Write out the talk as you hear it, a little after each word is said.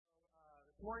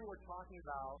morning we're talking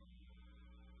about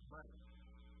money.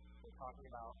 We're talking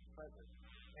about pleasure.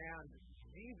 And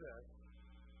Jesus,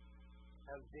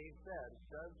 as Dave said,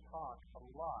 does talk a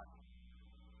lot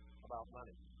about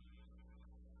money.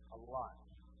 A lot.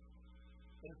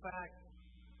 In fact,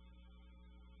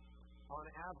 on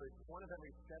average, one of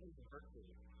every 7 verses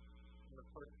in the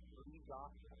first 3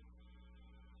 Gospels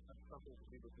have something to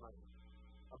do with money.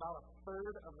 About a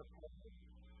third of the passage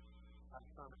has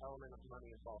some element of money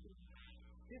involved in it.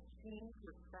 15%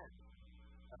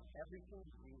 of everything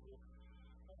Jesus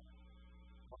said,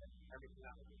 everything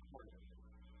that was recorded,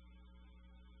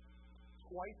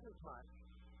 twice as much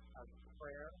as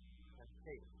prayer and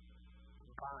faith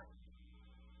combined,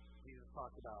 Jesus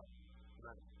talked about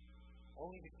money.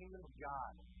 Only the kingdom of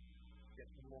God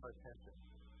gets more attention.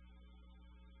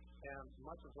 And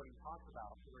much of what he talks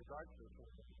about in regards to the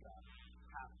kingdom of God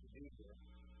has to do with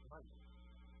money.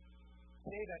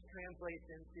 Today that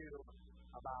translates into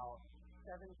about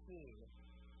 17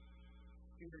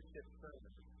 stewardship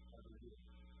sermons every year.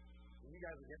 And you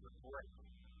guys are getting a break.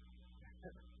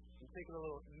 I'm taking a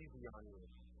little easy on you.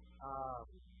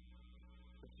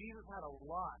 But Jesus had a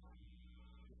lot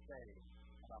to say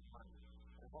about money.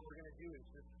 And what we're going to do is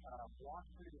just walk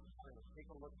through this morning, take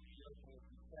a look at the things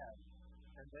he said,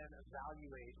 and then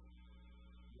evaluate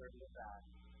where he's at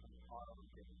and our own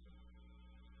faith.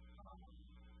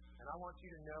 And I want you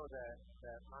to know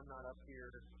that I'm not up here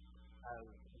as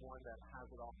one that has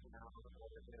it all down or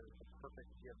that there's a perfect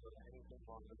gift of anything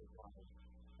wrong with his life.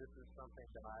 This is something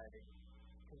that I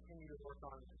continue to work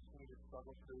on, continue to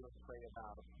struggle through and pray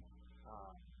about.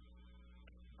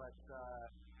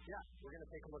 We're going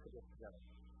to take a look at this together.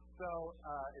 So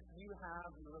if you have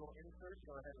your little insert,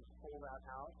 go ahead and pull that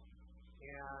out.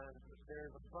 And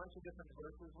there's a bunch of different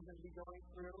verses we're going to be going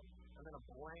through, and then a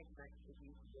blank next to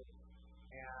each verse.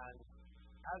 And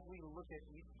as we look at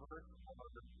each verse or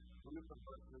the group of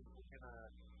verses, we're going to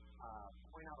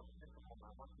point out a principle.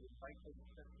 I want you to write those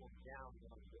principles down in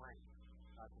a blank,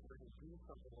 because we're going to do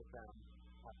something with them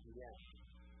at the end.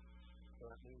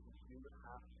 So that means you do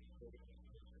have to take attention.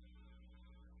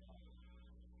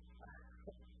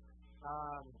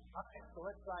 Okay, so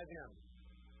let's dive in.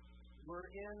 We're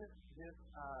in this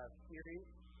series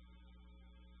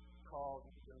called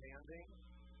Demanding,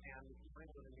 and this morning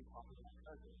we're going to be talking about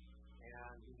treasure.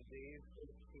 And Dave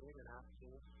came and asked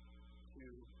me to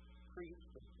preach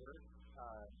the verse.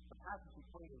 The passage we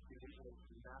pointed to was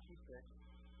Matthew 6,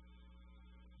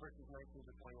 verses 19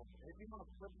 to 21. And if you want to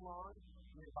flip along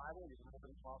in your Bible, you're more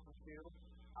than welcome to.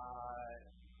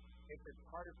 If it's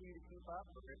harder for you to keep up,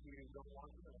 or if you don't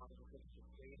want to, want to just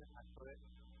sustain it, I put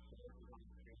the verses on the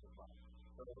screen as well.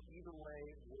 So either way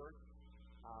works,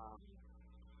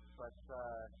 but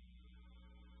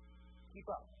keep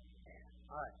up.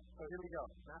 All right, so here we go.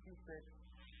 Matthew 6,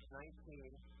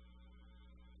 19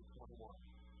 to 21.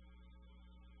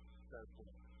 Says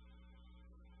this.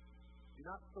 Do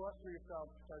not store up for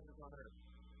yourselves treasures on earth,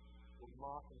 where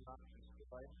moth and rust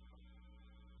destroy,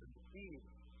 and the thieves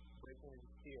break in and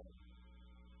steal.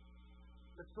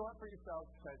 But store up for yourselves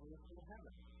treasures in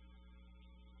heaven,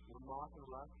 where moth and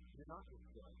rust do not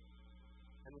destroy,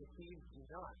 and the thieves do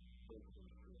not break in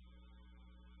and steal.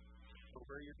 So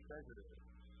where your treasure is,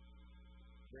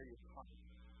 there your heart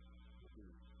will be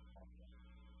also.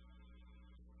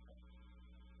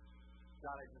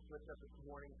 God, I just lift up this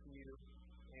morning to you,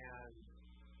 and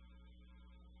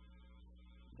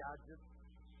God, just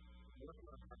look at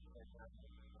our hearts right now.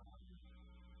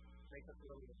 Make us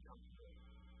really comfortable.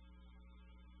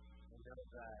 And know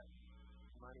that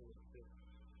money is just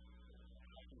a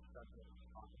key subject to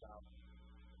talk about.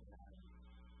 And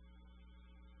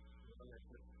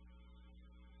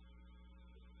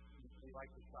we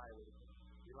like to try with it.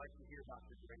 We like to hear about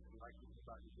your grace. We like to hear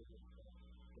about your goodness.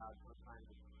 God, sometimes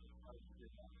it's hard to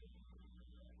hear about it.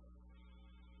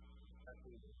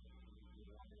 Especially if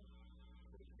you're wanting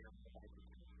to share the life of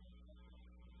God.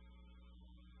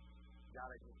 God,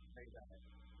 I just pray that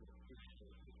you speak to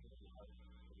us.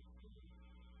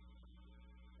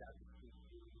 God, you speak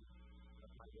to me.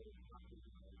 That my way is not to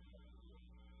be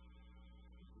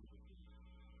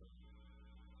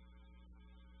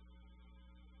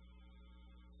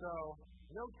So,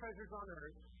 no treasures on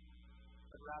earth,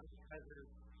 but rather treasures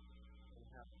in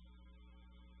heaven.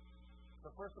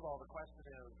 So first of all, the question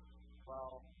is,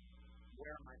 well,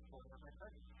 where am I storing my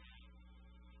treasure?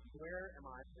 Where am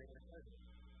I putting my treasure?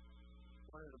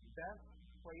 One of the best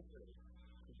places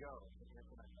to go to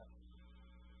answer that question.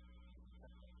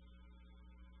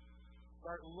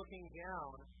 Start looking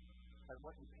down at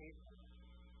what you pay for,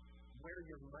 where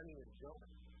your money is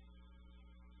going.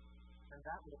 And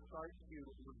that will start to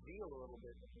reveal a little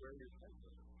bit of where your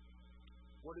treasure is.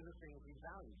 What are the things you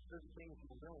value? What are the things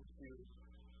you're willing to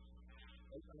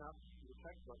open up your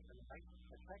checkbook and write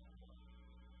a check for?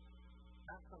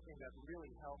 That's something that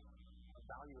really helps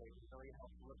evaluate, really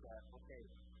helps look at, okay,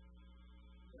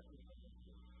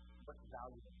 what's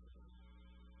valuable?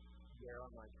 Where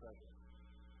are my treasures?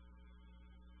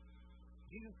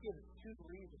 Jesus gives two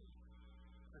reasons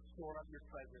to store up your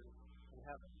treasures in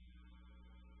heaven.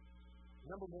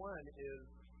 Number one is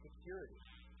security.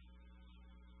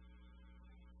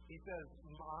 He says,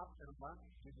 moth and rust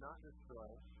do not destroy,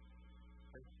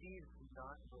 and thieves do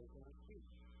not break in the thief.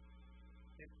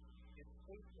 It's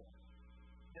faithful.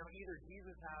 Now, either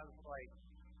Jesus has, like,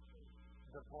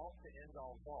 the vault to end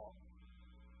all vaults,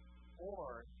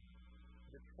 or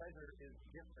the treasure is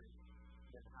different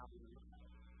than how we use it.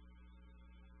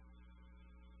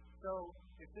 So,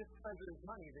 if this treasure is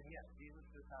money, then yes, Jesus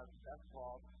just has the best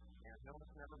vault, and no one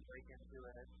can ever break into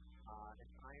it.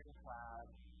 It's ironclad.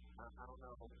 I don't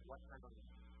know what kind of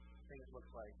thing it looks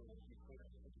like. And if you think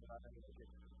about it, it gets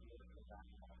beautiful back.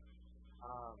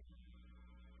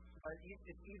 But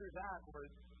it's either that or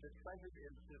the treasure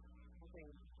is just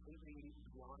something completely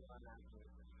beyond our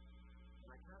imagination. And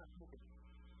I kind of think it's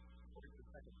the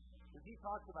second. Because he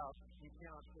talks about you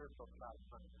cannot share books about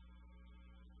money.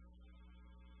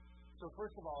 So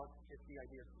first of all, it's the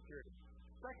idea of security.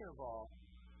 Second of all,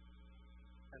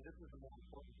 and this is the most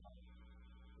important part,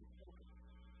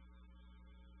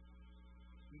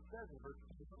 he says in verse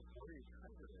 2, where your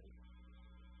treasure is,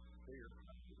 there your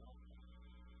trust is also.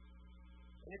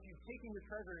 And if you've taken your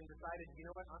treasure and decided, you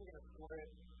know what, I'm going to store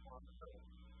it on earth.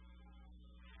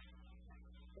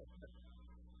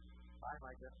 By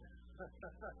my goodness.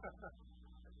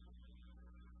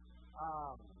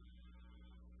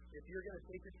 If you're going to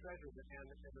take your treasure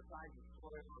and decide to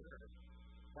store it on earth,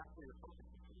 that's where your focus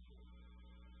is.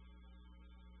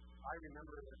 I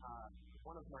remember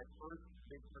one of my first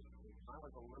big purchases. When I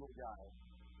was a little guy,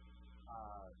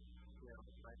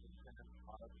 my parents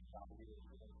taught us about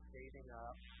saving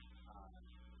up,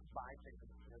 buy things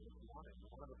that you wanted.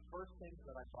 One of the first things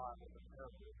that I bought was a pair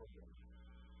of rollerblades.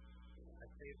 I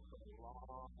saved for a long,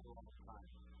 long time.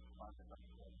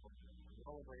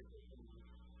 Rollerblades were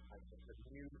like the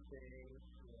new thing.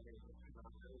 They just came out.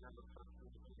 I remember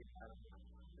purchasing them.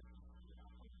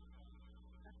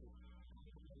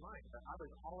 But I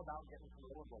was all about getting some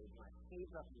rollerblades, and I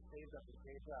saved up and saved up and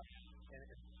saved up, and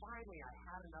finally I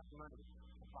had enough money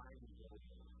to buy these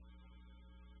rollerblades.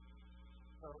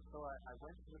 So I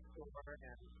went to the store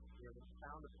and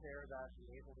found a pair that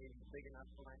amazingly big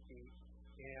enough for my feet,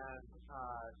 and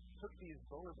took these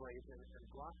rollerblades and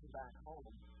brought them back home.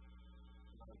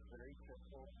 And I was very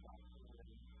careful about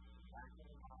them back in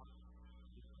the house,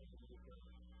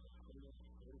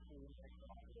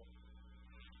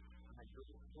 I go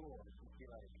to school and be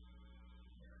like,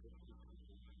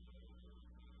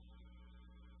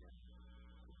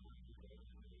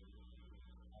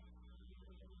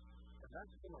 and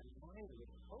that's when my mind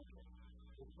was focused.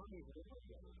 The money was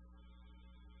focused.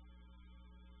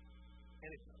 And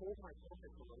it pulled my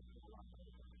focus away from the rock.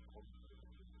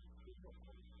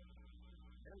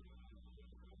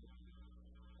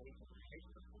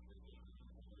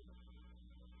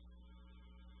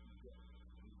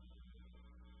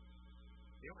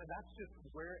 And that's just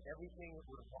where everything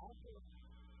revolves around.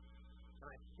 And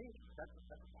I think that's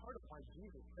part of why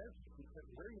Jesus says this, because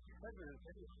where your treasure is,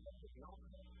 there your heart will be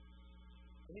also.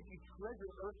 And if you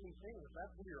treasure earthly things, that's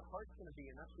where your heart's going to be,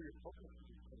 and that's where your focus is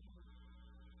going to be.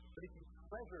 But if you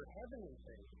treasure heavenly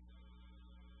things,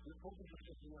 your focus is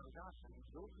going to be on God. And you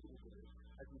go through the day,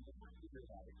 as you go through your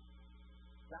life,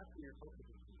 that's where your focus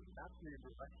is going to be. That's where your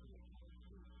direction is going to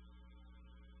be.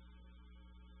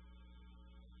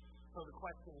 So the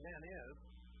question then is,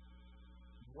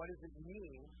 what does it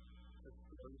mean to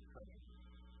store your treasure?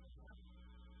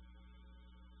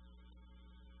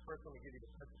 First, let me give you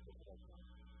the principle of that.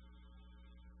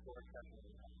 Store treasure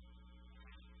in heaven.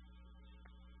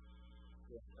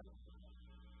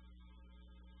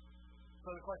 So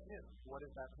the question is, what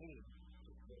does that mean?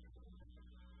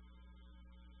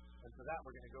 And for that,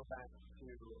 we're going to go back to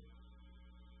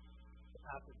the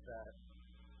passage that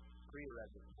Bree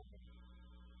read this morning.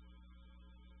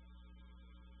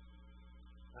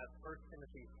 That's 1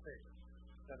 Timothy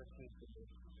 6:17-18.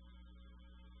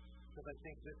 Because I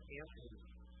think this answers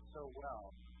so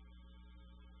well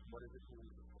what does it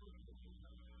mean.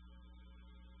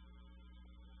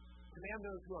 Command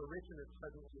those who are rich in this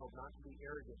present world not to be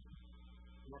arrogant,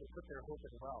 nor to put their hope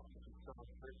in wealth, which is so much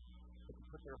rich, but to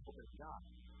put their hope in God,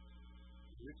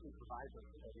 who richly provides us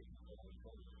with everything for our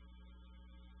soul.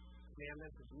 Command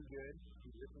them to do good, to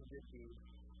do rich in good deeds,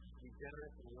 to be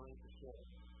generous and willing to share.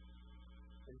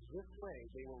 In this way,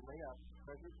 they will lay up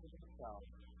treasures for themselves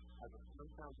as a firm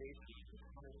foundation for the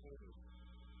coming age,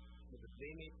 so that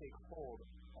they may take hold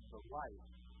of the life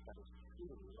that is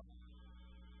truly life.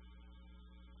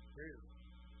 There's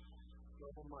so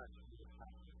much in this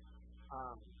passage.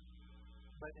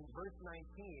 But in verse 19,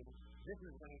 this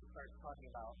is when he starts talking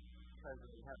about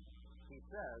treasures in heaven. He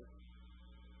says,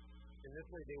 in this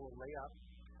way they will lay up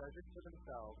treasures for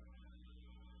themselves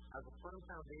as a firm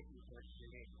foundation for the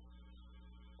coming age.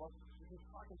 Well, he's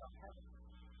talking about heaven.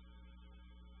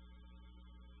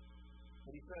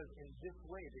 But he says, in this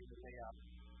way they will lay up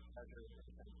treasures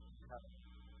in heaven.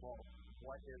 Well,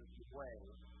 what is the way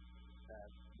that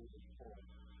we are told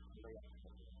to lay up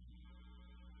treasures?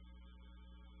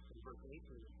 In verse 18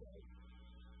 it says,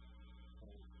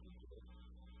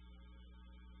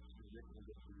 rich and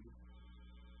good deeds,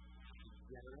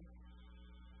 generous,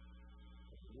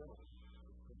 and willing.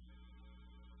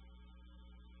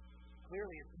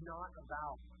 Clearly, it's not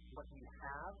about what you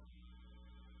have,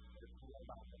 it's more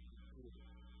about what you do.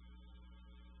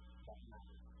 That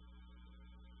matters.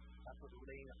 That's what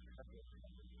laying up treasure is.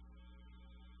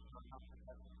 It's not about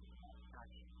possession, it's about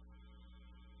action.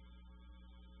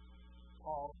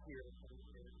 Paul here says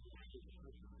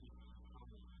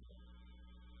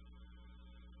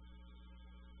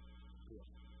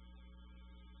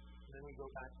and then we go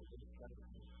back to this study.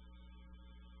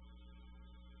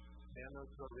 Man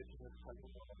knows who are rich in this country,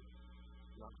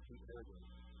 not to be arrogant.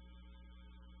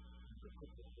 But to put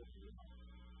this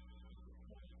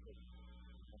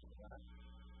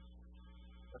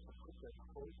with their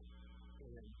hope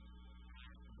in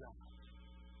God.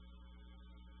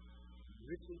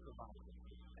 Richly provided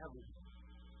everything.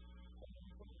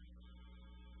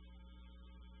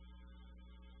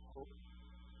 Hope.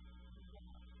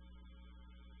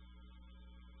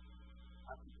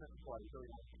 That's why I really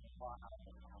want to fly out of the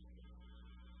house.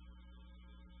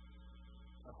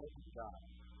 The hope of God.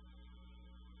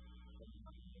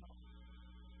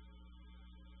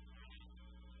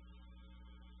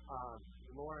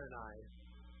 Laura and I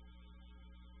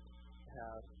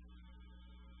have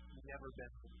never been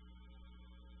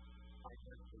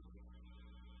financially.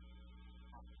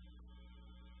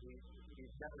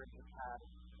 We've never had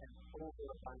an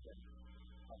overabundance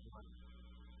of money.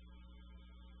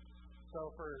 So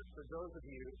for those of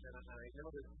you, and I know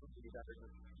there's some of you that are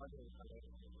just struggling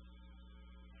financially,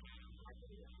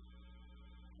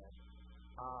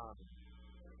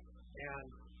 and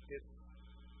it's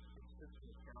just an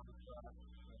account for us,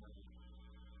 and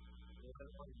it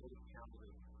doesn't want to go to account with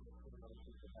some of those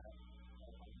people that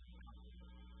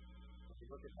if you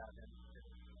look at that,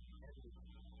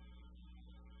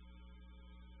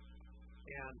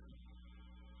 and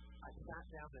I sat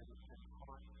down and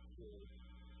talked to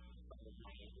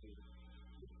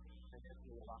and it's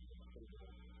a lot of people.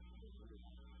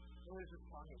 So I was just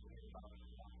talking to him about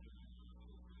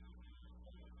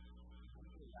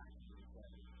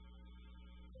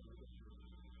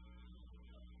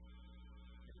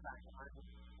in fact, I'm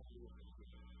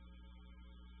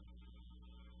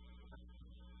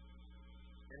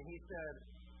and he said,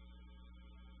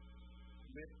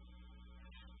 with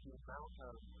the amount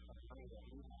of money that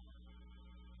we have,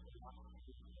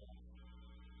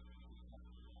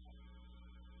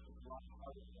 it's a lot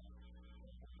harder than a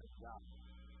job.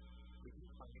 We can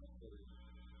financially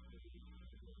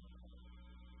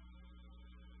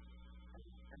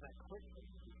and that clicked me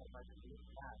because I didn't look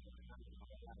back at the time of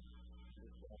my life.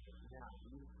 Now,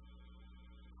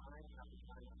 time after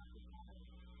time after time,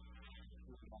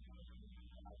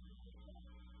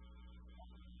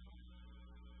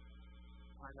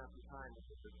 time after time,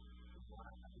 it's just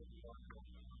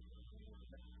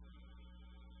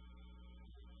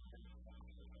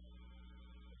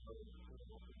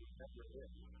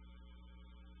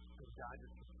God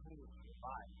just continues to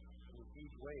provide in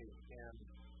huge ways, and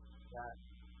that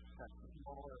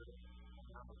smaller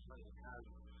amount of money has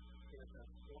given us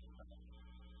skill set.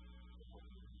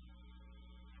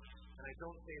 And I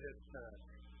don't say this to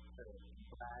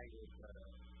brag or to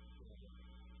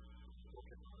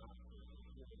focus on us,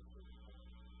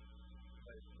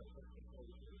 but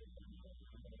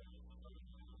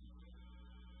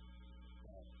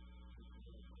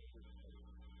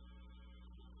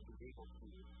it's able to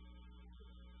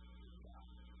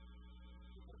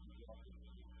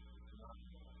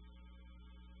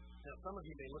now, some of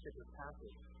you may look at this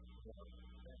passage and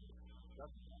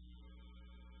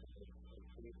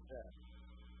believe that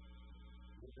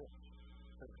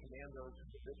to command those in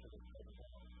position of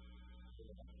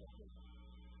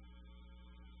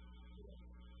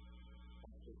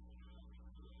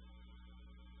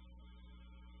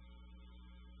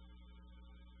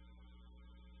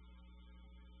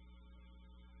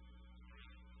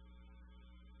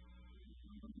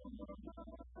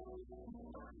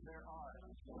There are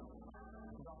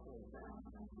roughly 6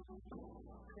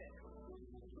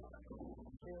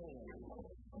 billion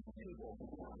people in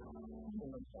the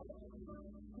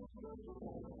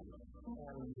world.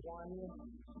 And 1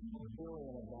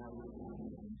 billion of them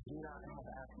do not have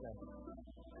access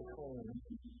to clean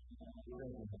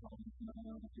drinking water.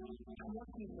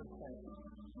 20%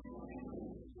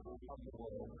 of the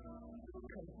world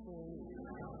consumes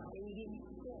 86%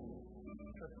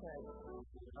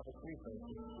 of its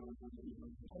resources.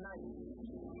 Tonight,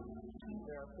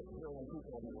 there are 6 billion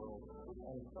people in the world,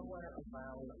 and somewhere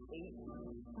around 800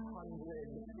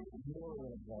 million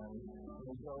of them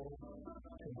will go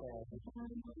to bed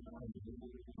hungry.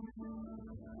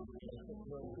 There's 6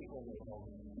 billion people in the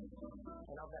world,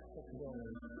 and of that 6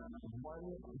 billion, 1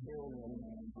 billion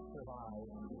survive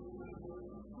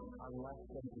on less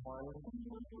than $1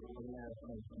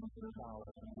 American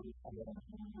dollar a day.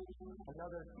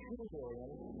 Another 2 billion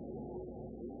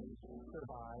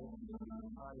survive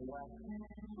on less than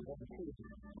 $2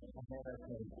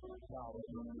 American dollars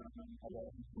a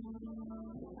day.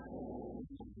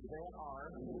 There are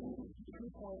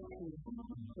 2.2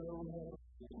 billion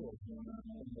kids in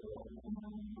the world.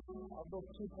 Of those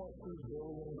 2.2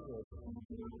 billion kids,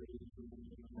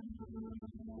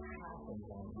 half of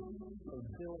them, a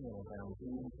billion of them,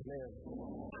 live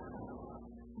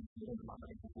in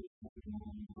poverty.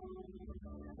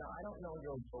 Now, I don't know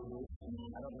your belief.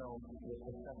 I don't know your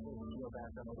perspective, your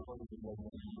background, or what you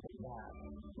believe, but that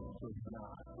is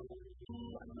not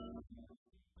right.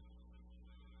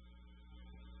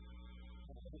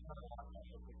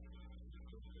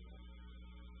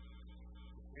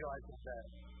 Realizing that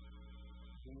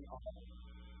we are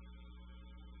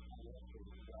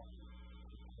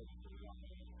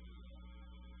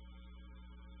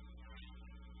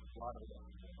a lot of them.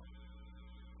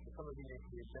 Some of you may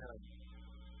be down.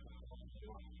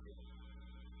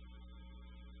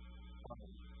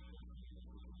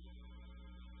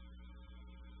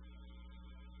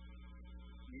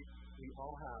 We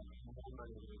all have more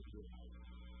money than we do.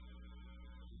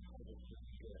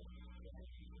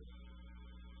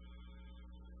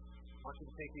 I want to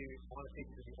take you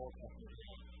to the Old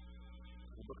Testament,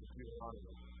 the book of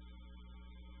Deuteronomy.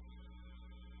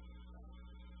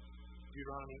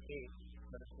 Deuteronomy 8,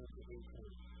 17 to 18.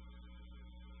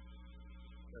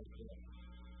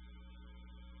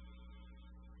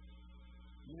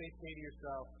 You may say to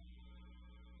yourself,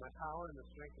 my power and the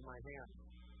strength of my hand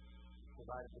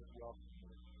provided this to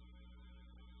you.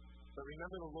 But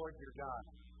remember the Lord your God,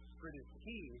 for it is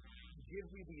He who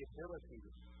gives you the ability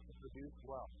to produce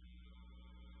wealth,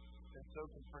 and so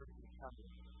confirms His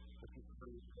covenant, which He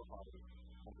swore to your forefathers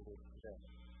as it is today.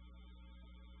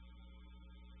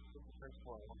 This is the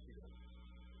principle I want you to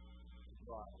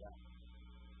draw out of that.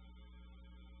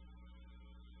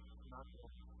 Not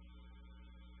yours.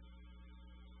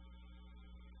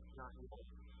 Not yours.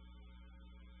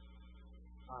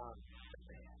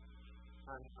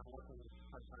 I'm working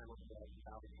part-time on the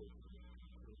Valley Station,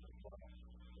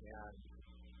 and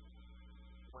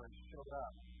when I showed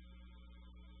up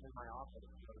in my office,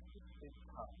 there was this big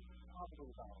cup, probably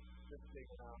about this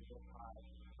big around this high,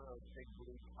 one of those big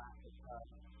blue plastic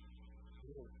cups.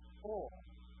 It was full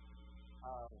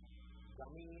of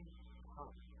gummy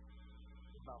punch.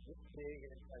 About this big,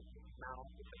 and it's like this mouth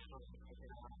with the punch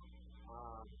sticking out.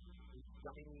 These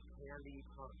gummy candy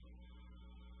punch.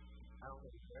 I don't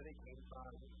know where they came from,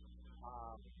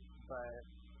 but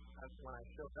when I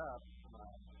showed up,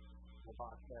 the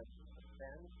boss said,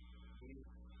 Ben, these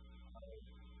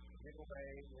give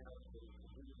away, to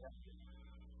do the best.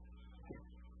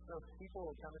 So people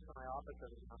would come into my office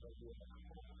every time I do it.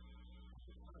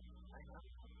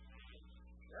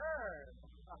 Sure.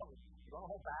 You want a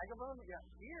whole bag of them? Yeah,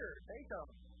 here, take them.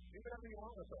 Do whatever you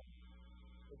want with them.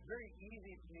 It's very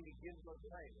easy for me to give those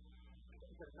away.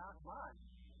 They're not mine.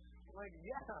 I'm like,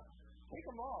 yeah, take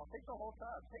them all. Take the whole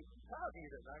tub. Take the tub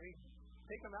even. I mean,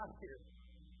 take them out here.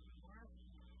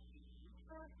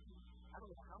 I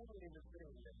don't know how many of the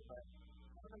things, but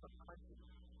one of them punches.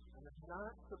 And it's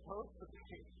not supposed to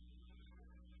be.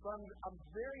 So I'm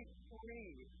very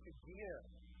free to give.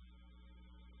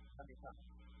 Let me tell you.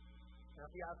 Now,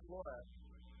 if you ask Laura,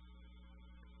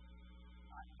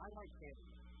 I like candy.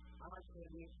 I like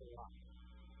candy a lot.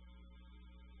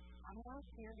 I like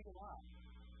candy a lot.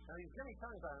 Now, these Jimmy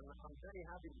tongues, I'm very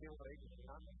happy to be able to eat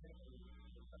them.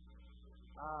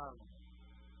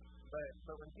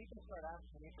 But when people start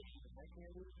asking me for my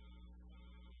candy,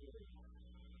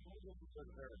 I'm looking for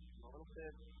dessert. I'm a little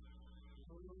bit,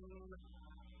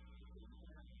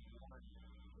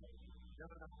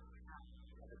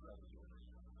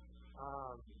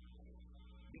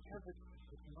 because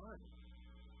It's money.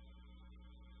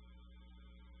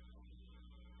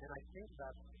 And I think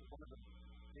that's one of the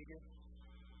biggest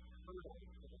hurdles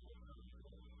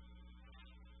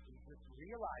is just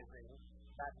realizing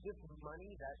that this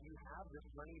money that you have, this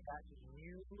money that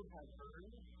you have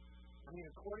earned, I mean,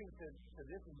 according to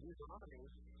this in Deuteronomy,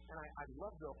 and I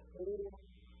love the whole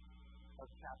of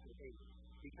chapter 8,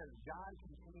 because God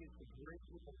continues to bring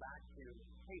people back to,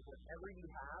 hey, whatever you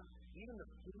have, even the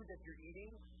food that you're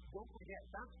eating, don't forget,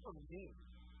 that's from me.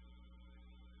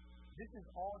 This is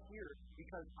all here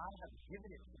because I have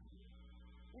given it to you.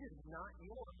 It is not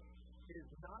yours. It is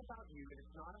not about you. It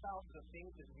is not about the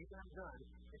things that you have done.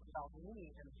 It's about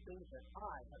me and the things that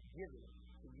I have given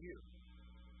to you.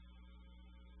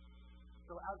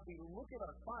 So as we look at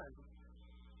our funds,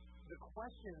 the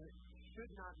question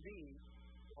should not be,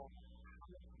 well, how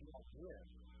much do I give?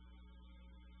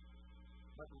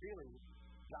 But really,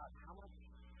 God, how much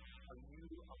are you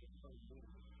allowing me?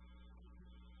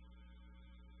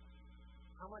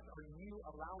 How much are you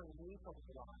allowing me to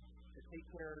hold on to take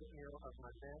care, of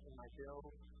my rent and my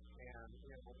bills and,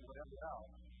 whatever else?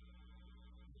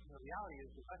 The reality is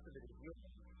the rest of it is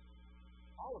yours.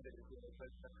 All of it is yours,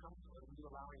 but how much are you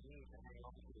allowing me to hang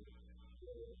on to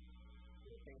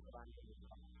the things that I'm doing?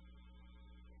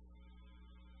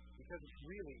 Because it's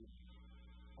really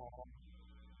all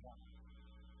one.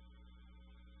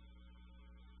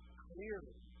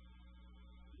 Clearly,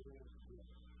 you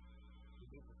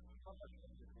need to trust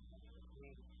in this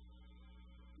thing.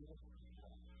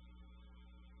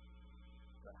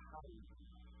 But how do you do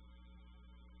that?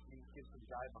 These give some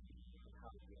guidelines on how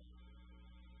to do it.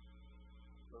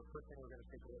 So the first thing we're going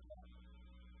to take a look at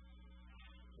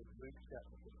is Luke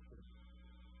chapter 16.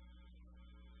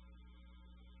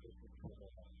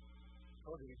 I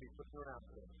told you we'd be flipping around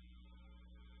today.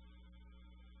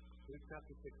 Luke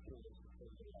chapter 16 is the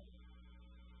same thing.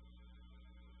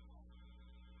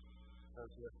 So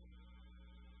good.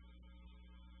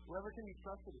 Whoever can be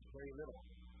trusted is very little.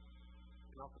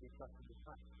 Can also be trusted with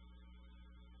much.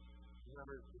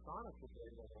 Whoever is dishonest with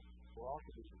very little will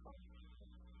also be dishonest.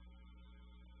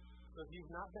 So if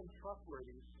you've not been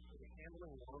trustworthy in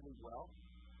handling worldly wealth,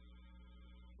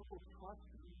 people trust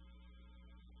you.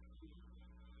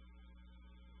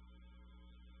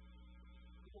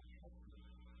 People trust you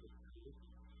with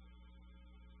creation.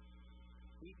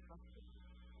 Be trusted.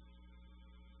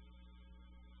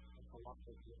 And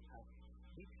philosophy of health.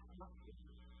 Be trusted.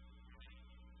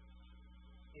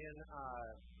 In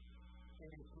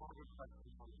the small group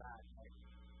questions on that,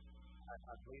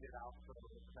 I've laid it out for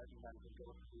the study that we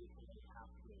go through from the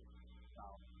past year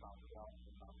about wealth,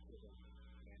 about giving,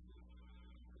 and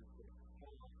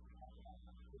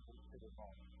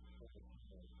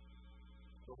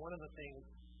so one of the things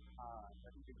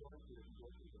that we go into is go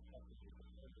through the subject of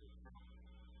every account,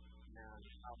 and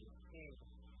how the king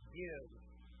gives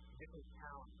different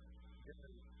talents,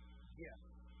 different gifts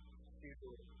to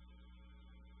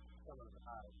some of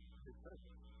his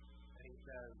servants. And he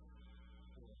says,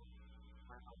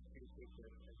 I'll take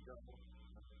this and go.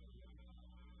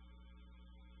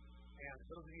 And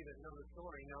those of you that know the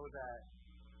story know that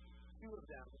two of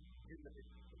them do the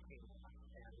king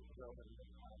and go and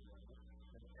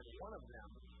one of them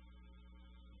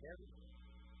buried him.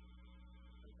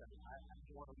 And said, I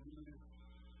don't want to lose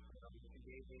what you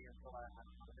gave me until I have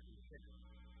to be sick.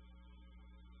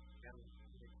 And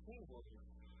the king will be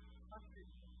trusted.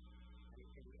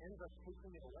 And he ends up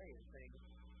taking it away and saying,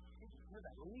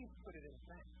 at least put it in the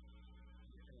bank.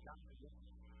 And he got to do it.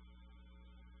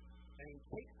 And he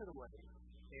takes it away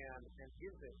and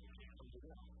gives it to somebody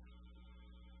else.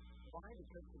 Why?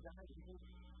 Because the guy didn't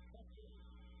trust it.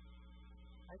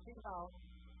 I think about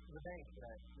the bank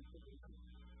that you put in.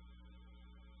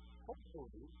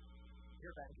 Hopefully,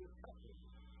 your bank is trustworthy.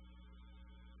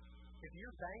 If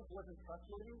your bank wasn't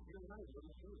trustworthy, your money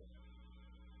wouldn't do it.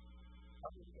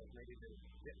 Partly because maybe they're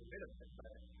getting rid of it,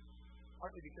 but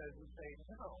partly because you say,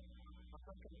 no, I'm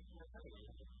not going to use my money.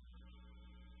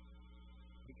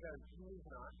 Because he's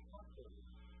not trustworthy.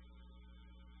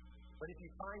 But if you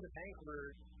find a bank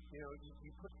where,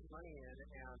 you put some money in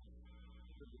and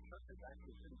the return is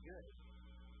actually pretty good,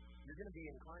 you're going to be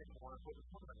inclined to want to put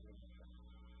more money in this bank.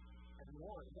 And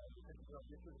more, because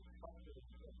this is a trustworthy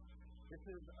thing. This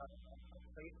is a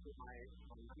place where my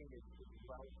money is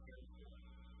well cared for.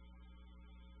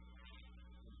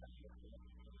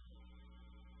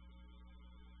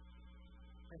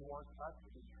 And wants us to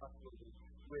be trustworthy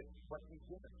with what he's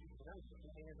given. He's knows that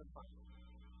everything isn't fine.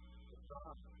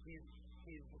 He's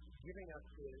giving it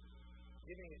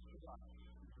to us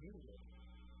to use it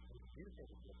and to do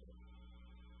things with it.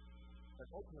 But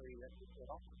ultimately, that's what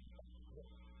also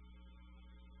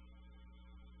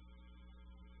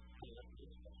If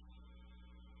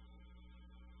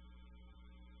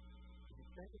you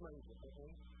spend your money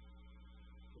differently,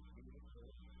 if Jesus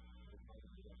did, it's going to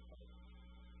be that way.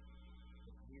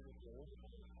 If Jesus did,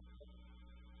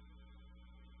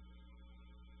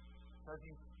 because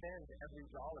you spend every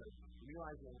dollar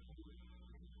realizing it's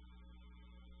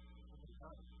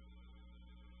time.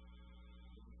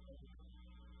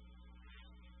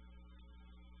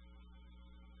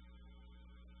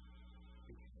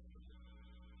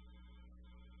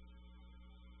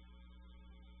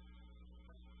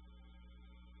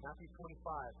 Matthew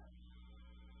 25,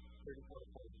 34.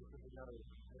 This is another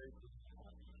very good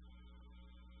passage.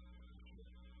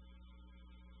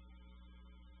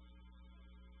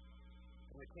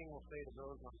 And the king will say to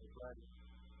those on his right,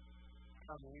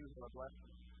 "Come, you who are blessed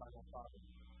by my Father.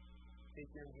 Take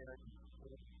your inheritance,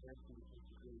 and guarantee the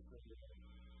grace of your life.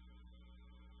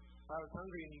 I was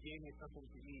hungry, and you gave me something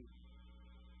to eat.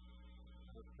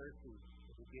 I was thirsty,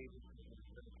 and you gave me something to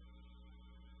drink.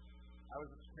 I was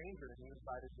a stranger, and you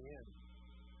invited me in.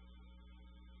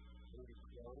 You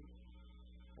clothed,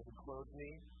 and you clothed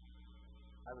me.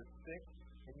 I was sick,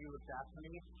 and you looked after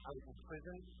me. I was in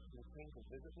prison, and you came to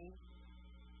visit me."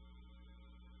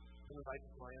 And the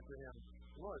righteous will answer him,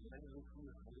 "Lord, when did we see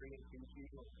you hungry and feed you,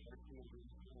 and thirsty and give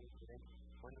you something to drink?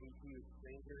 When did we see you a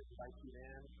stranger and invite you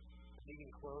in,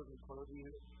 needing clothes and clothe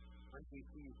you? When did we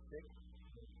see you sick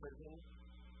and in prison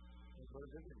and go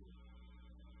to visit you?"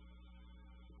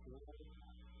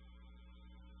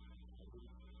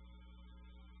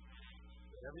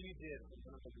 Whatever you did for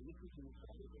one of the least of these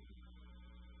brothers,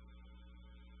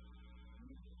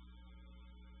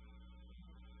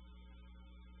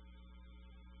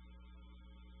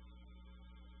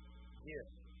 give.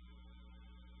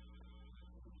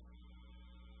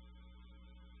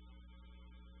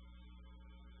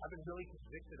 I've been really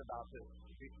convicted about this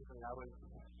recently. I was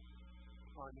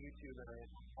on YouTube and I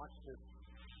watched this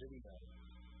video.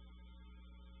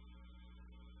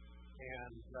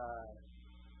 And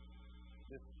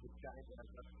this guy that I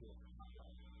up to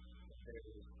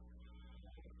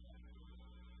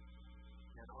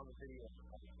and on the video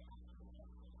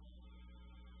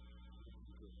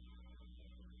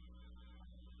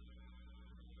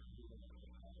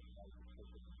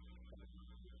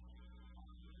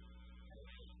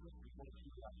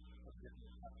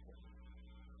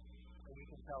and you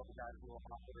can tell the guy's a little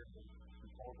awkward and he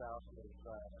pulls out his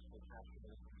action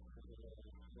and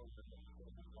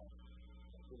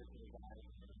give it to the guy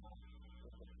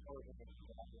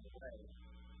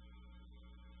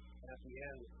and at the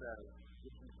end it says,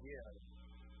 "If you give,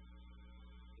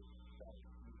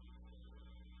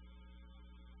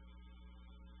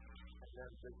 and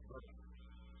then this book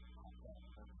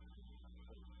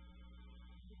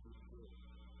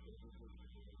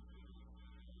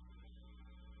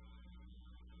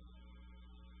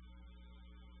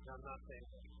now, I'm not saying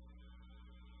that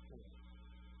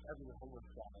every homeless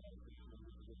guy is going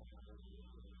to give a hundred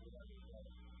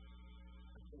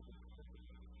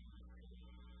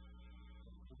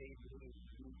maybe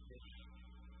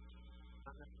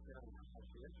not necessarily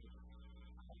idealistic.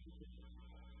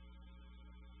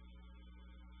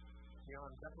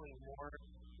 I'm definitely more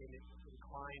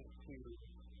inclined to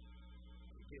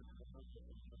give the person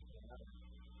another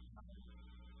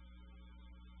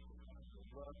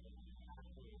love and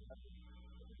actually the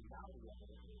reality of it.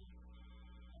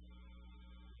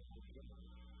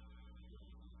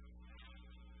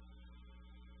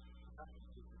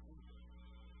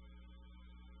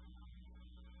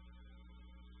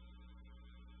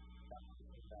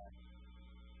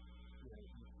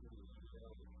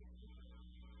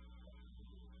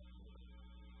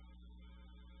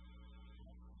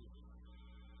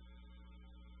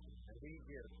 We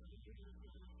give.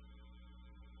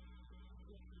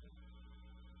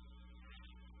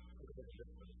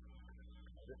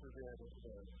 This is the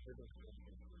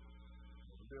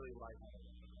really like it.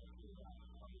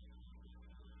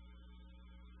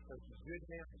 So it's a good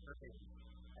man for faith.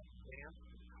 Advance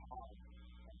the cause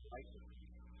of righteousness.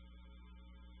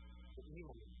 The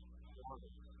evil is wrong.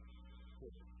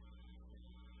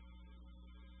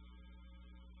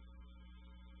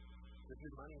 The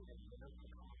good money is advance the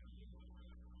cause.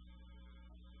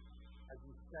 As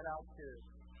you set out to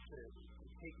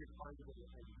take your funds and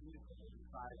use them and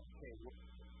decide, okay,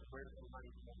 where does the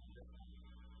money come from?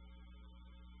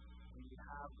 Do you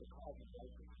have the cause of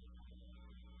righteousness?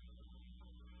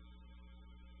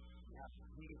 You have to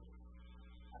see it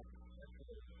as a special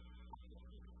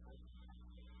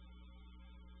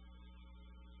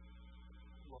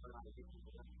Lord, I give you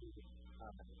the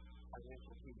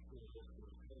financial peace in this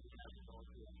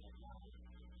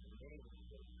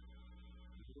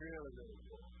really, really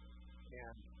good.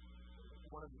 And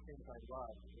one of the things I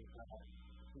love is that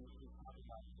we talk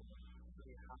about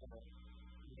how to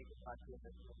make a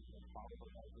document and follow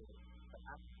what I do. But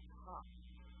at the top,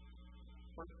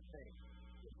 first thing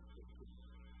is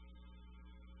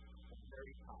the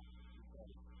very top.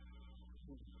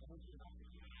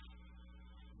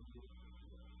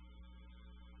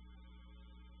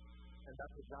 And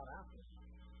that's what God asks us.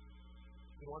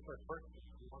 He wants our first thing.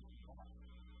 He wants God.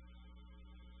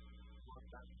 He wants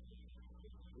that.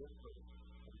 This first.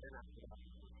 And then after that,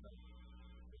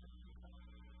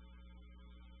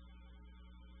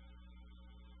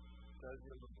 does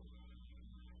your Lord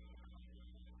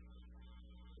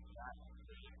that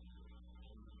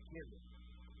give it?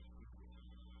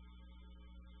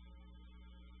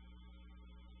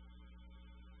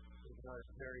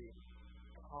 It's very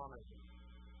commonly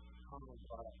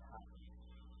thought of happens.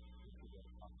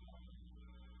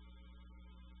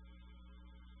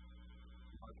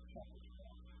 Mark chapter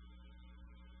 12.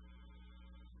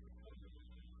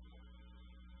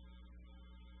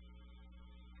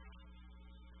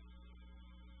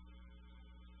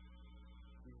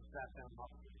 Jesus sat down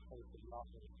off the place of the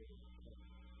offering table.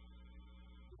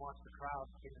 He wants the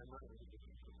crowd to get their money.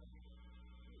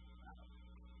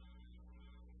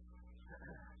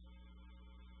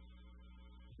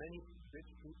 Many rich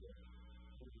people,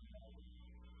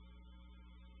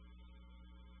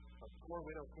 a poor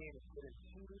widow came and put in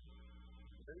two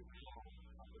very small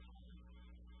opportunities.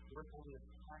 Worth only a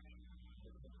fraction of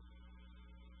the money.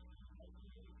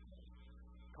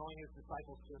 Calling his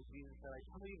disciples to him, Jesus said, I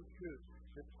tell you the truth,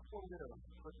 this poor widow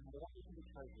put more into the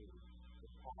treasury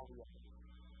than all the others.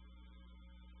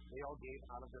 They all gave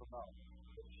out of their wealth,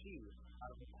 but she, out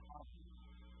of her poverty,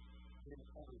 did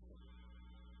everything.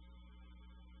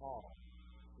 All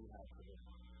we have to do.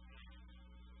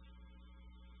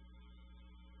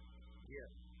 Yes.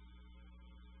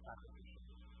 Sacrificial.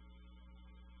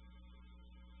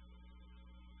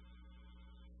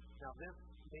 Now this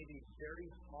may be very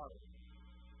hard.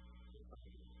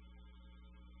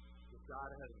 If God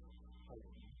has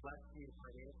blessed you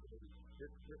financially,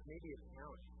 this may be a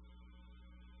challenge.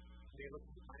 You may look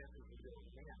at the finances and go,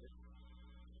 man, this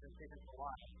is taking a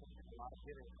lot. It's taking a lot of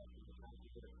giving to the time to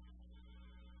do it.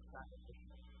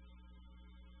 Sacrificial.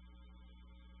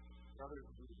 Brothers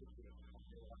and sisters,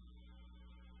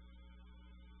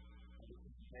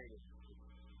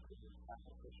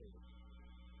 sacrificial.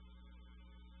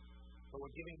 But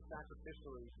what giving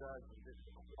sacrificially does is it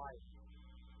quiets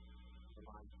the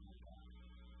mind of God.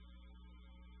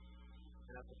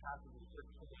 And as the passage in 1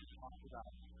 Timothy talks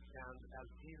about, and as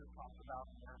Jesus talks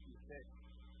about in Matthew 6,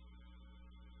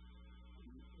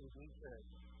 we need to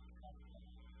trust Him.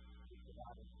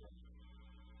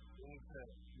 We need to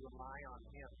rely on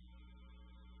Him.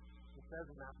 It says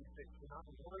in Matthew 6, do not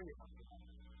worry about God.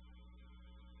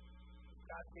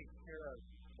 God takes care of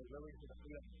the lilies of the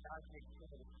field. God takes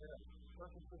care of the sparrows.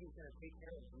 Don't you think He's going to take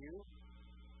care of you?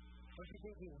 Don't you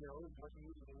think He knows what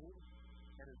you need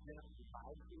and is going to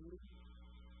provide for you?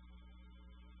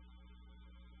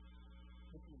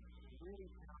 This is really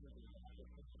challenging at the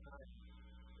same time.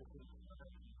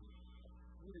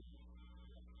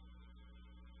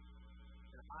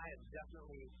 And I have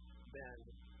definitely been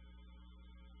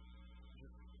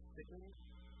sickened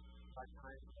by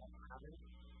times that I haven't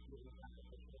given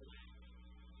sacrificially.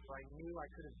 So I knew I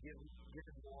could have given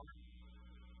more.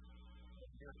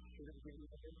 I should have given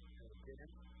more, and I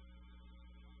didn't.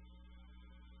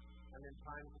 And then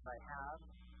times that I have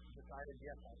decided,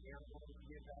 yes, I am going to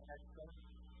give that extra,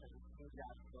 and to see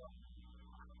that from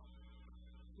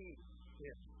He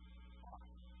is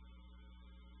awesome.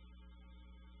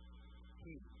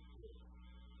 He is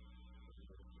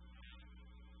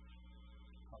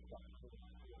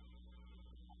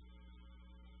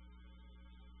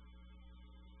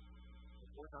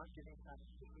we're not giving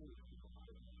sacrificially.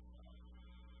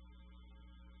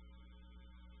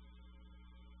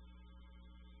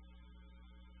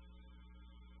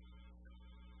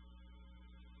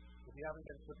 If you haven't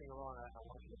been flipping along, I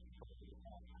want you to flip to the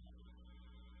top.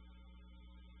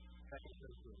 2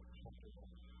 Corinthians chapter 1.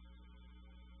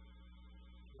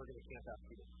 We're going to camp out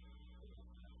here.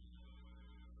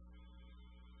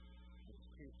 There's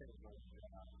two things I want to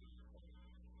get out.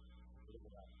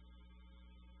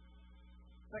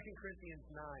 2 Corinthians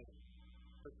 9,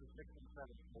 verses 6 and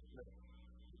 7.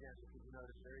 Again, this is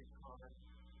another very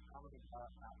commonly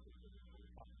taught passage.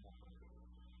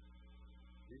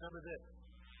 Remember this.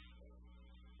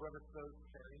 Whoever sows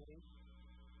sparingly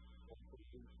also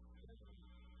reaps sparingly.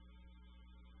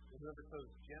 And whoever sows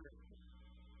generously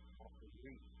also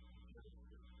reaps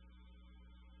generously.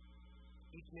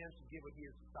 Each man should give what he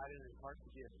has decided in his heart to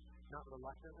give, not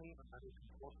reluctantly, but under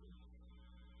compulsion.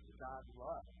 God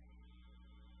loves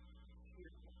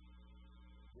cheerful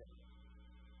giving.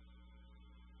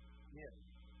 Give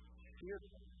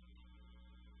cheerful.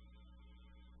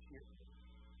 Cheerful.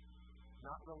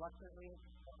 Not reluctantly,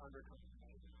 but under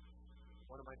compulsion.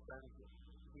 One of my friends,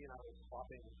 he and I were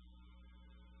swapping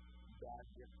dad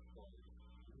gift stories.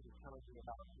 He was telling me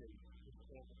about his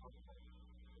aunt and uncle.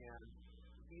 And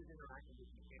he's interacting with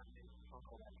his aunt and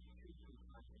uncle like 2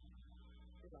 times a year.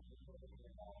 He doesn't know anything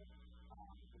about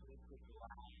the needs of the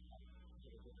last.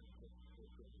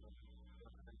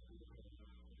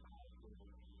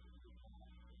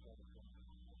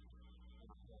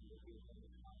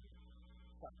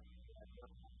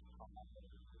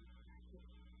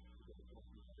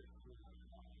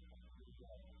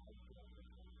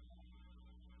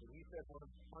 And he said one of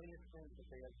the funniest things that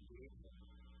they have to do.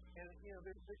 And,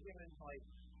 they're given, like,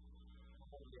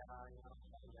 oh, yeah,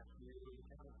 that's you,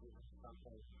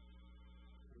 something.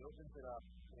 He opens it up,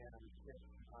 and it's,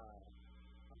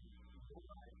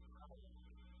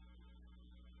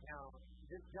 now,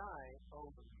 this guy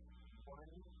owns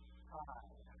one tie.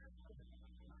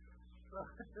 So,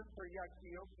 just for yuck,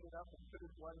 he opened it up and put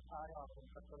his one tie on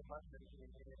and put the button in.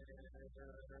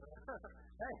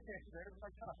 Hey, there's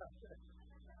my tie.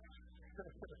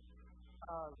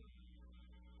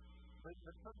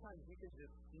 But sometimes you can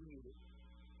just see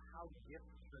how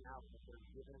gifts turn out that they're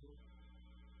given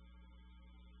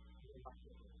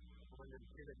when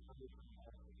they're given under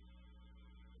compulsion.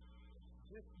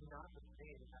 This is not the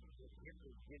same as the gift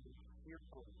is given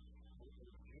cheerfully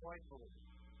and joyfully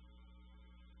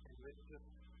and with just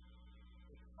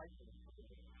excitement.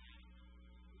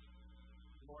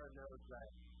 Laura knows that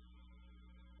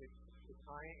if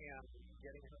I am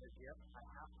getting her a gift, I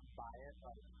have to buy it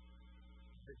like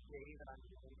the day that I'm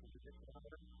going to visit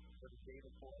her or the day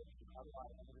before.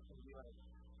 Otherwise, I'm just going to be like,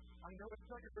 I know it's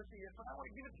not your birthday yet, but I want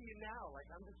to give it to you now. Like,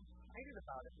 I'm just excited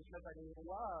about it because I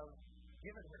love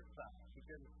giving her stuff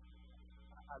because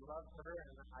I love her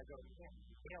and I go, yeah,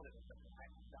 you nailed it.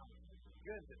 It's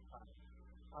good this time.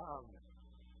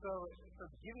 So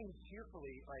giving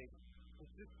cheerfully, like,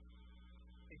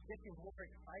 it gets you more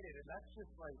excited, and that's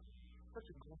just like such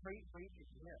a great way to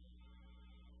give.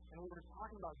 And we were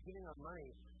talking about giving our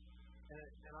money,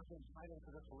 and I've been dive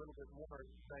into this a little bit more,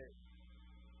 but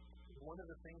one of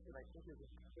the things that I think is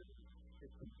important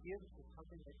is to give to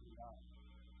something that you love,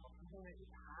 something that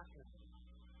you're passionate about.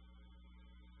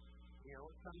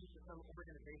 Some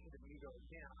organization that you go,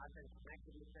 man, I've been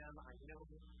connected with them, I know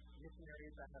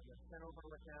missionaries that have been sent over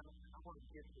with them, I want to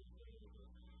give to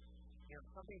them.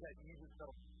 Something that you just go,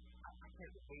 I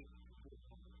can't wait to do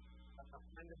something. A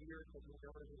friend of yours that you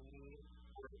know is in need,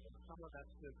 or someone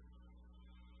that's just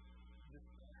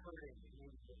hurting and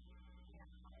needs to,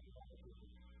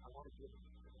 I want to give them.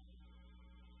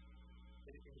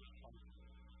 It is fun.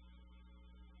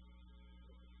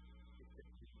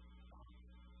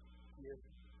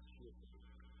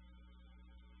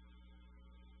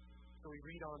 So we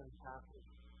read on in the passage.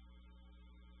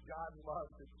 God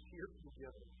loves a cheerful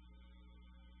giver.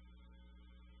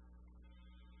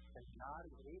 And God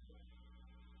is able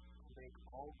to make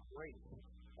all grace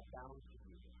abound to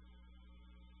you.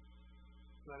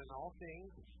 So that in all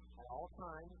things, at all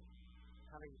times,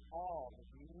 having all that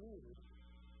you need,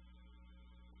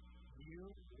 you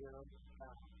will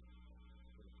abound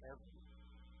in every.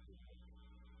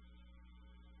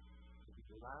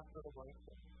 The last little blank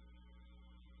thing.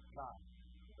 God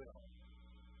will provide.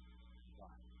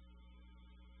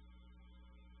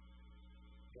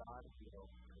 God will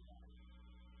provide.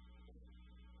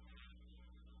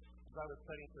 As I was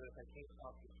studying for this, I came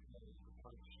across this morning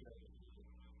on the show.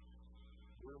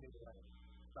 Blew me away.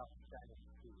 About stagnant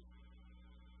food.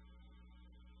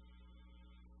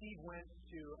 Steve went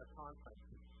to a conference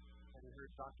and he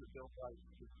heard Dr. Bill Bright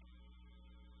speak.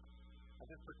 At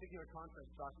this particular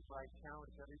conference, Dr. Bright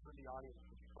challenged everyone in the audience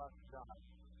to trust God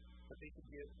that they could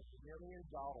give $1 million to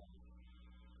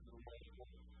the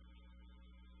Lord.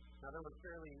 Now, there were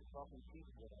fairly wealthy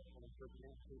people with us, and so the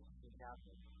institution was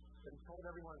happening. But he told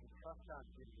everyone to trust God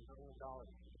to give $1 million to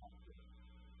God.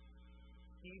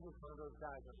 Steve was one of those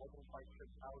guys that wasn't quite sure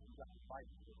how he got the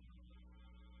Bible.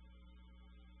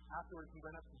 Afterwards, he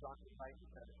went up to Dr. Bright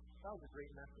and said, that was a great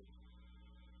message.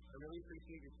 I really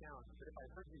appreciate your challenge, but if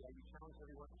I heard you that you challenged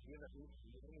everyone to give at least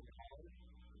 $1 million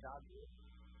to God,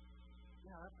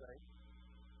 yeah, that's right.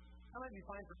 That might be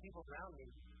fine for people around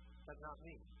me, but not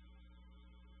me.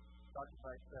 Dr.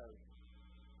 Bright says,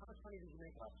 how much money did you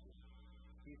make last year?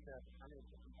 He said, I made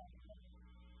 $50,000.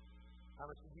 How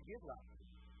much did you give last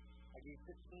year? I gave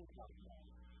 $15,000.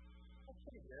 That's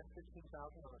pretty good,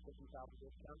 $15,000 on a $50,000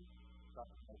 discount. stuff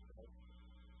like this.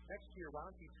 Next year, why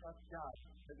don't you trust God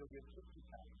that you'll give $60,000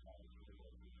 to the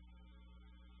Lord?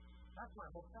 That's my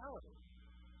whole salary.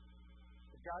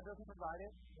 If God doesn't provide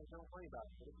it, then don't worry about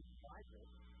it. But if He provides it,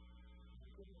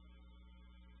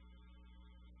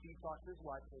 Steve talked to his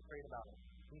wife and they prayed about it.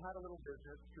 He had a little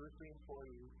business, 2 or 3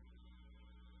 employees,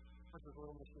 which was a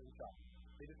little machine shop.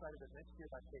 They decided that next year,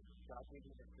 by faith, God gave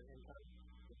them extra income.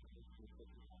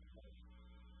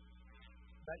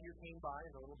 That year came by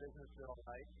and the little business did all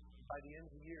right. By the end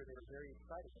of the year, they were very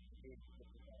excited that they gave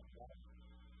 $50,000.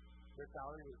 Their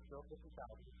salary was still $50,000.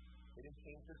 They didn't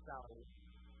change their salary.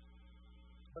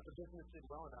 But the business did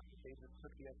well enough that they just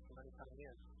took the extra money coming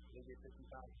in and they gave $50,000.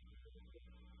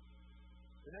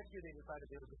 The next year they decided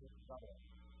they were going to double it.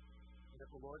 And if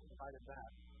the Lord provided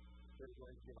that, they were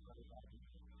going to give $100,000.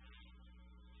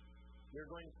 They're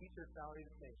going to keep their salary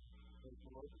the same. And if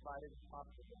the Lord provided the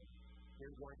possible,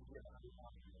 they're going to give $100,000.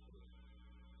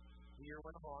 The year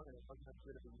went along and it wasn't as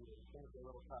good of a year. Things were a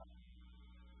little tough.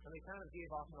 And they kind of gave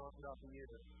off and on throughout the year.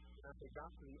 And as they got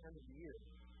to the end of the year,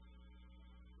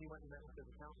 he went and met with his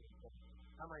accountant and said,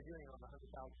 how am I doing on the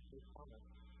 $100,000 this promise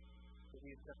that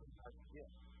we had set aside to give?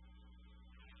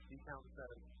 The accountant said,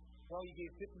 well, you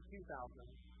gave $52,000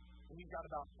 and you've got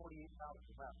about $48,000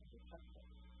 left in your checkbook.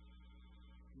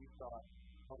 You thought,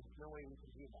 well, there's no way we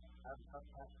can do that. I have a tough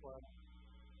cash flow.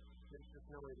 There's just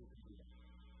no way we can do that.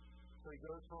 So he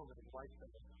goes home and his wife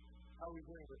says, how are we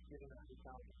doing with giving $100,000?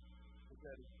 He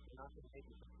said, we're not going to take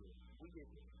it from you. We gave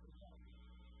you $50,000.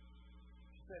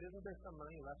 She said, isn't there some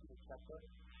money left in the checkbook?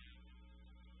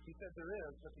 He said, there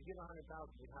is, but to give $100,000,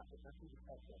 we have to empty the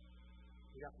checkbook.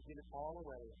 We have to give it all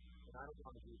away, and I don't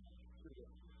want to do that. Too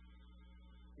good.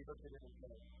 He looked at him and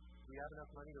said, do you have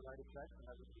enough money to write a check and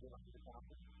I would give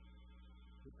 $100,000?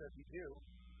 He said, you do.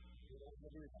 You don't want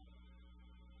to do that.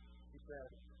 He said,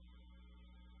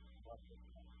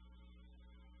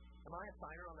 am I a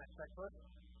signer on that checkbook?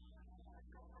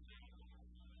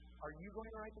 Are you going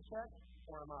to write the check,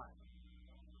 or am I?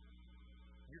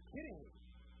 You're kidding me.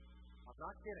 I'm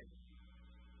not kidding.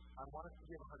 I want us to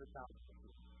give $100,000 to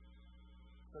you.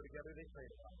 So together they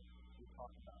prayed about it. We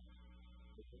talked about it.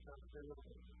 They took down their little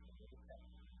bit.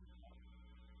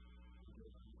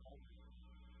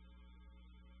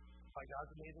 By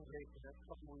God's amazing grace, the next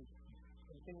couple of weeks,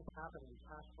 when things happened, and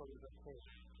cash flow was okay.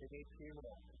 They made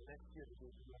payroll. The next year, they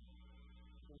gave them.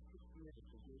 In 6 years,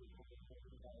 they gave them over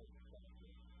 $1,000,000.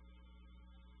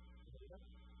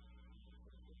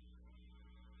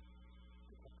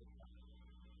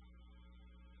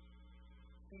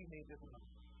 He made this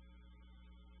money.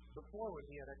 Before, when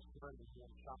he had extra money, he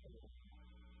went shopping.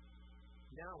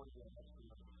 Now, when he has extra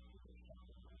money, he goes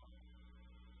shopping.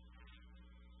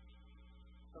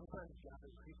 Sometimes God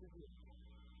increases you.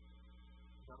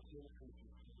 Not to increase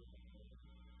you.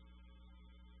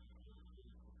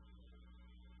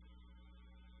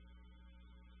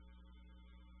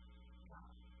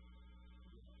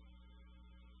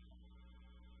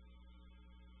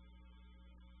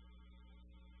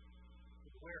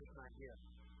 Where can I give?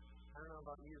 I don't know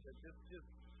about you, but just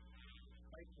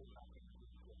fighting about it.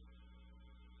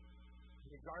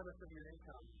 Regardless of your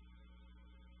income,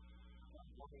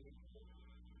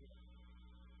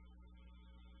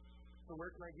 so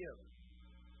where can I give?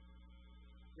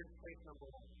 Here's place number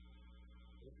 1.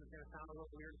 This is going to sound a little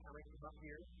weird coming from up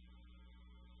here.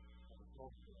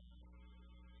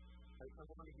 Place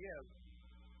number 1 to give.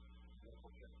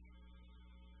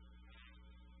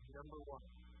 Number 1.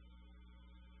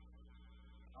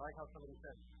 I like how somebody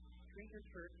said, treat your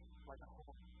church like a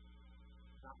home,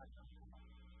 not like a hotel.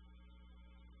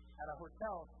 At a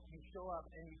hotel, you show up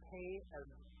and you pay as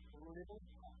little as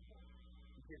possible.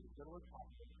 You give as little as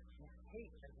possible. You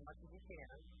take as much as you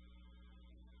can.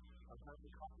 Sometimes the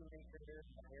coffee maker,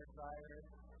 the hair dryer.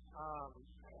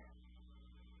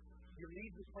 You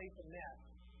leave the place a mess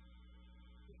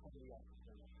for somebody else.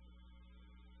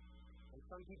 And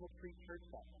some people treat church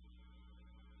that way.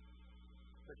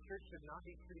 The church should not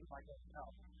be treated like a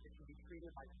hotel. It should be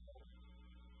treated like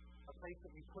a place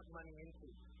that we put money into.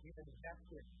 You invest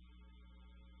in.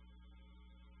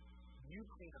 You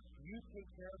clean up. You take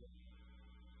care of it.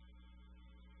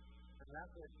 And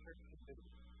that's what a church should do.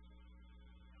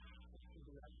 It should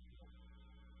be like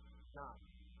not.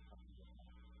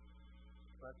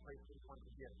 So that's a place we want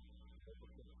to give.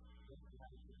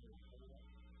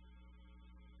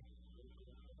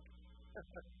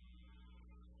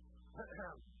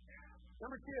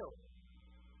 Number 2,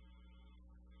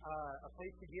 a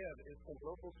place to give is the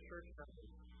local church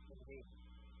members in need.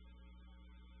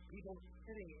 People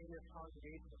sitting in this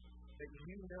congregation that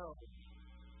you know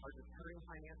are deterring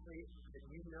financially, that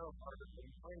you know are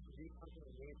trying to do something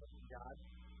amazing for God.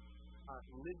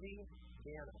 Lizzie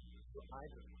Dana, I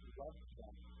love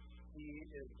that. She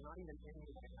is not even in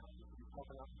the White House. She's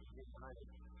helping out with the United.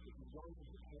 She's going to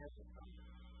Japan this summer.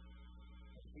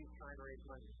 She's trying to raise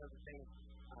money. She does the same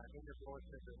in your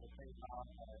bulletin, there's the same about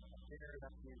dinner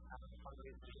that she's having a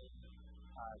fundraiser.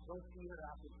 Go see her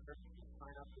after church and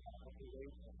sign up for other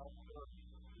ways to help her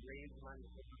raise money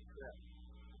for the trip.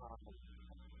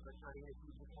 But I mean, if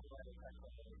you just want to write a text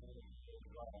message,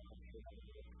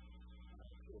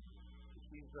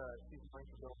 she's going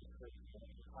to go to church and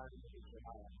try to teach her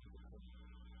how to do it.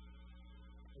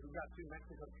 We've got 2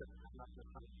 Mexico trips coming up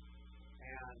this summer.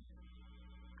 And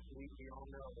we all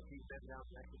know that we've been down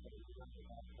to Mexico and we've done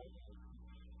that.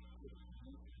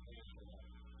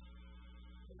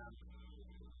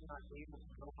 We're not able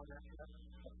to go on that trip,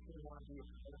 but we want to be a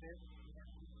part of it.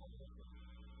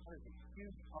 That is a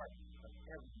huge part of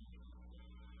everything.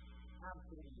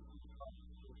 Absolutely a huge part.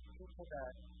 It's people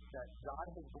that God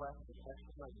has blessed with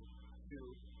extra money to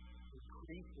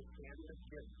increase the standard of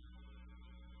giving.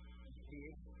 To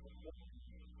be able to support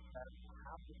people that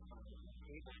have the time and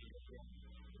able to give.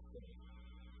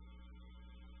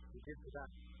 We did for that.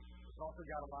 We've also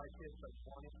got a lot of kids that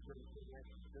want to do the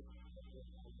next good.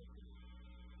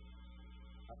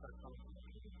 That's our company.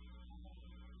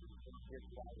 Kids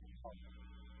want to help.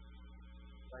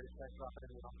 Try to check off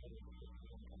any opportunity.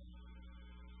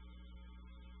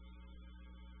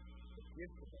 The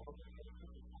gift of the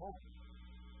home.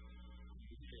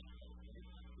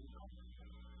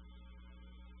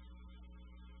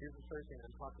 Here's the third thing.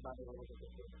 I'm talking about it a little bit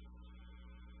before.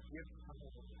 Give to someone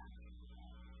with passion.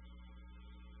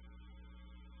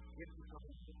 Give to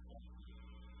someone with passion.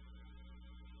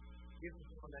 Give to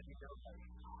someone that you know that.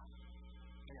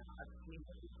 Man, I've seen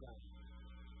what you've done.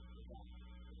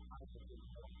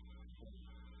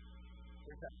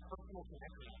 There's that personal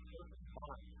connection, that personal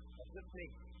bond that just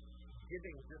makes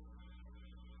giving just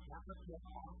that much more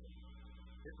awesome.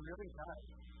 It really does.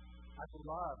 I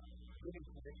love giving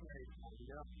to missionaries that I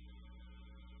know.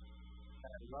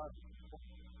 That I love.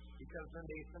 Because then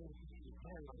they send me to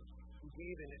Japan, we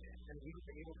gave in it, and we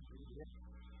were able to do this.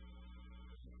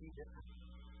 You see different.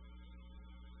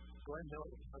 Go ahead and know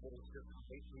it, because it's just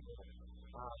great people.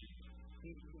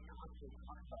 He constantly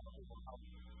talks about how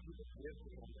people give to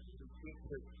him, and he takes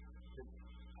this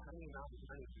tiny amount of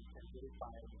money and give it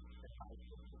by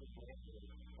specific language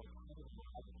or kind of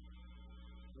others.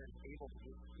 You're able to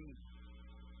just see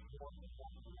more than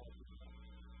that.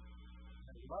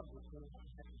 I love the thing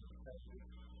that especially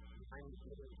behind the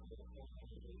scenes of the whole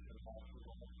conversation about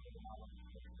people that say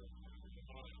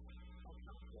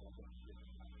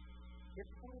it's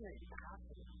something that you have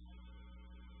to do.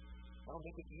 That'll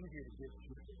make it easier to give to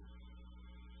people.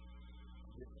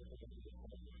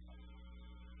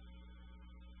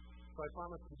 So I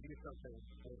promised to do something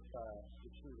with the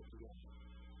tree this weekend.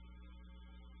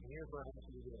 And here's what I want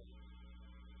you to do.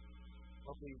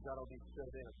 Hopefully you've got all these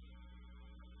filled in.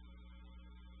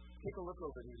 Take a look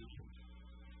over these.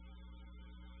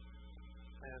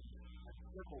 And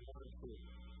circle 1 or 2.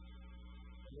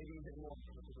 Maybe even more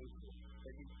information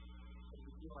that you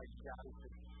feel like God is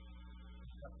just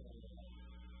something like that.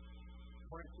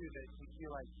 1 or 2 that you feel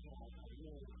like, I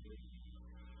really need to do.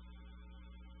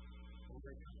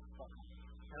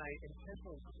 And I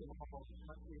intentionally put them all on the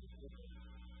country so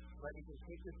that you can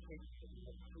take this picture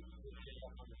and put it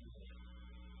up on the video.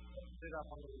 Put it up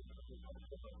on the video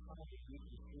so that you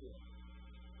can see it.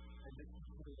 And just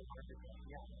consider the market that,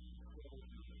 yeah,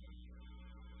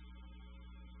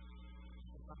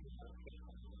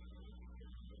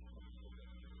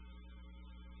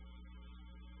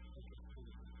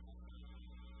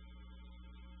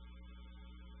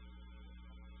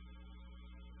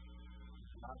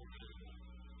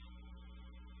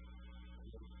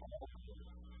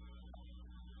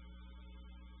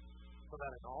 so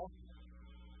that in all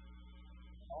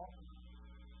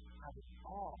have it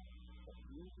all that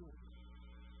you do.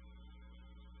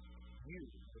 You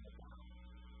in the God.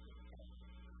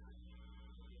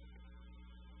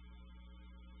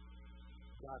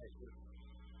 God is good.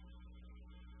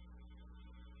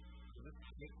 So let's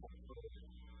take that further.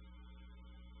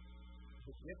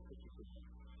 The gift that you give.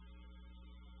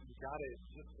 God is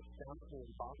just astounding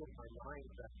and boggles my mind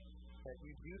that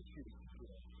you do choose to do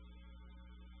it.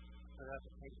 But at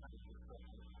the same time, it's so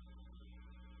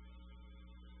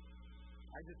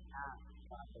I just ask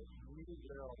God that you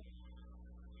will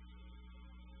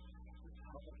just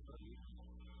help us to reach.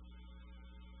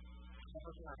 Help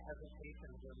us in our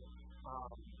hesitations and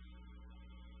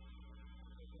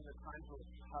in the times when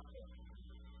it's tough.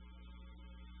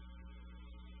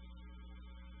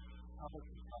 Help us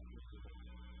to talk to you.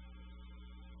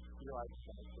 Realize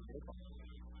that it's a miracle.